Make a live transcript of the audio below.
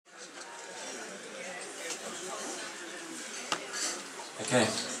Okay.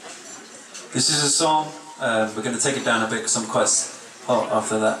 This is a song, we're going to take it down a bit because I'm quite hot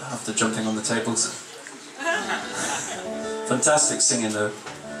after that, after jumping on the tables. Fantastic singing though.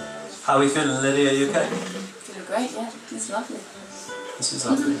 How are we feeling, Lydia? Are you okay? Feeling great, yeah. It's lovely. This is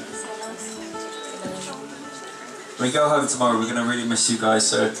lovely. When we go home tomorrow, we're going to really miss you guys,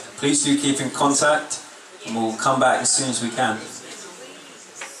 so please do keep in contact and we'll come back as soon as we can.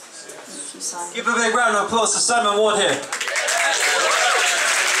 Give a big round of applause to Simon Ward here.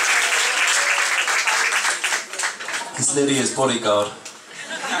 He's Lydia's bodyguard.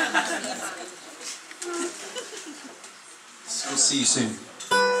 We'll see you soon.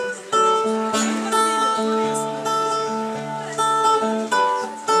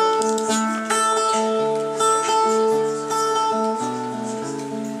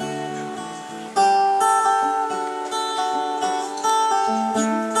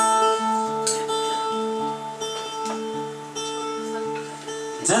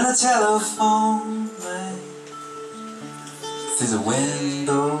 Then the telephone rang through the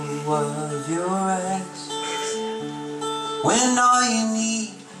window of your eyes, when all you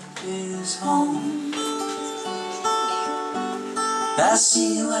need is home. I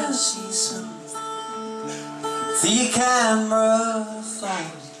see you and I see some through your camera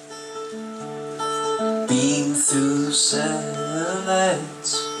phone, beam through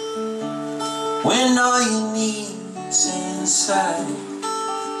satellites, when all you need's inside.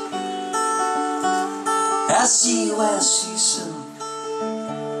 I see you, I see some.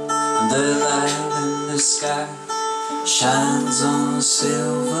 The light in the sky shines on a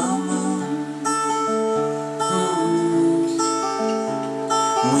silver moon.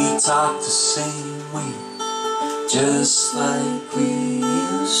 We talk the same way, just like we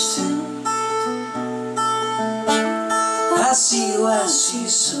used to. I see you, I see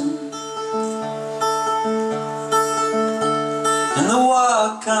some. And the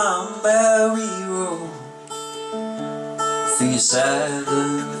walk on Barry Road, through your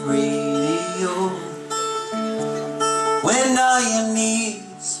silent radio, when all you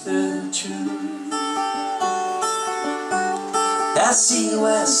need's the truth. I see you, I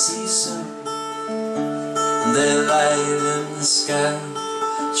see some. The light in the sky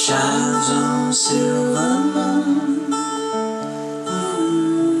shines on a silver moon.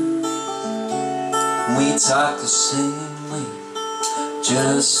 We talk the same way,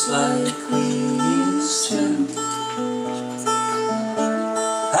 just like we used to.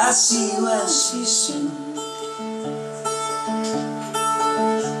 I see you, I see soon.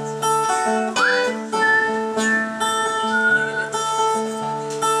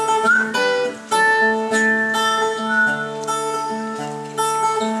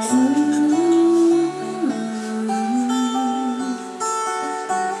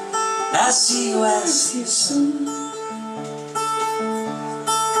 I see you, I see soon.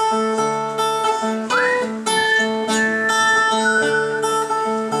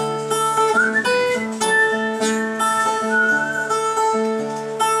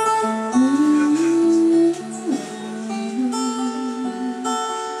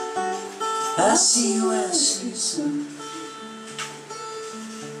 I see you, I see some.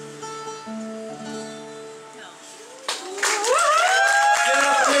 Give it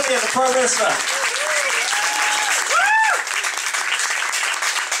up for Lydia, the pro wrestler.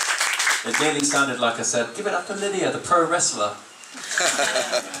 It nearly sounded like I said, give it up to Lydia, the pro wrestler.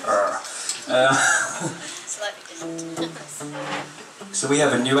 So we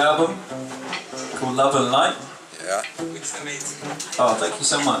have a new album called Love and Light. Yeah, it's amazing. Oh, thank you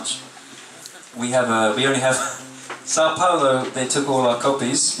so much. We only have Sao Paulo. They took all our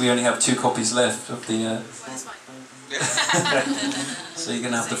copies. We only have 2 copies left of the. So you're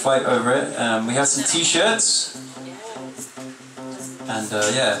gonna have to fight over it. We have some T-shirts, and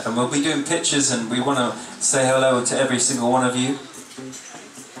yeah, and we'll be doing pictures, and we want to say hello to every single one of you.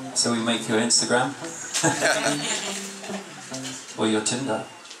 So we make your Instagram or your Tinder.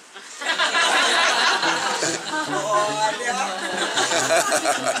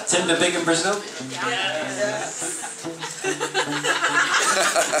 Tinder big in Brazil?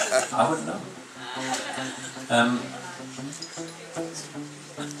 I wouldn't know.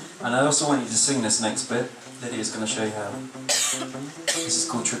 And I also want you to sing this next bit. Lydia's going to show you how. This is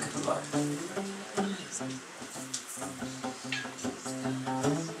called Trick of the Light.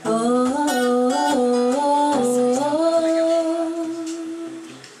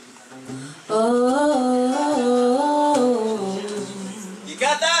 You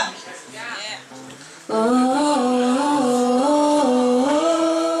got that? Oh,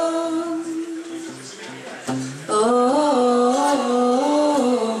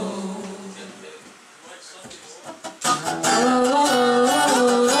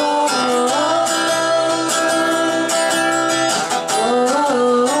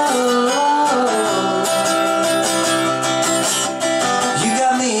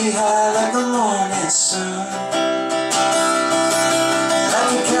 soon.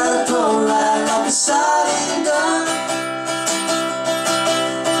 Like a caterpillar right up beside and done,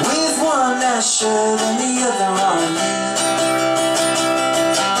 with one that's sure and the other on you.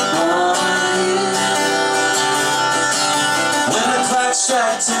 When the clock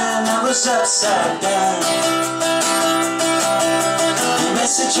struck 10, I was upside down. You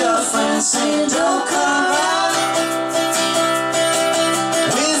message your friend saying don't come round,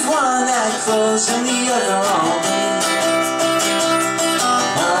 with one eye closed and the other on me.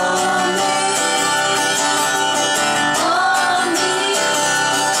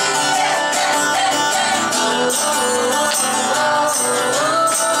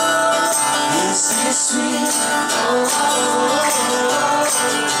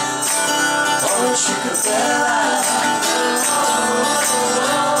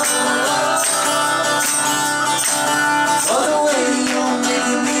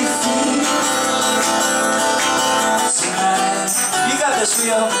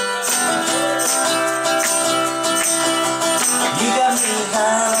 You got me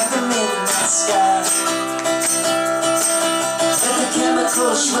high like the midnight sky. Let the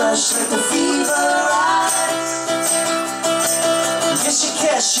chemicals rush, let the fever rise. Guess you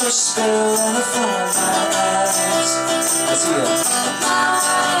catch your spell and the fun of my eyes. Let's hear it.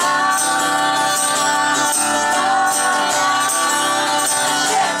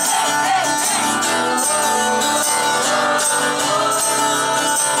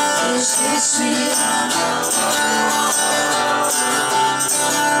 Sweet,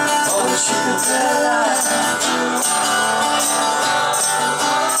 oh, sugar bella.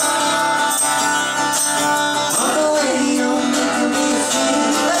 Oh, the way you're making me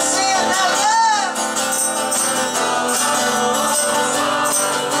feel. Let's sing it now, yeah.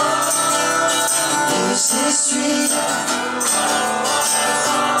 Is this sweet?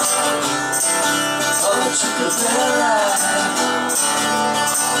 Oh, sugar bella.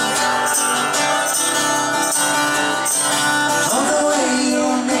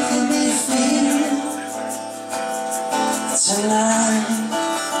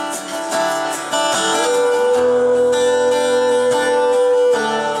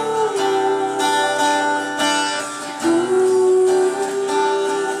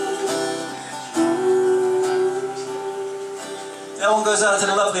 That one goes out to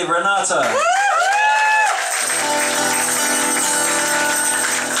the lovely Renata.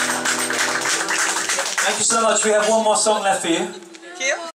 Thank you so much. We have one more song left for you.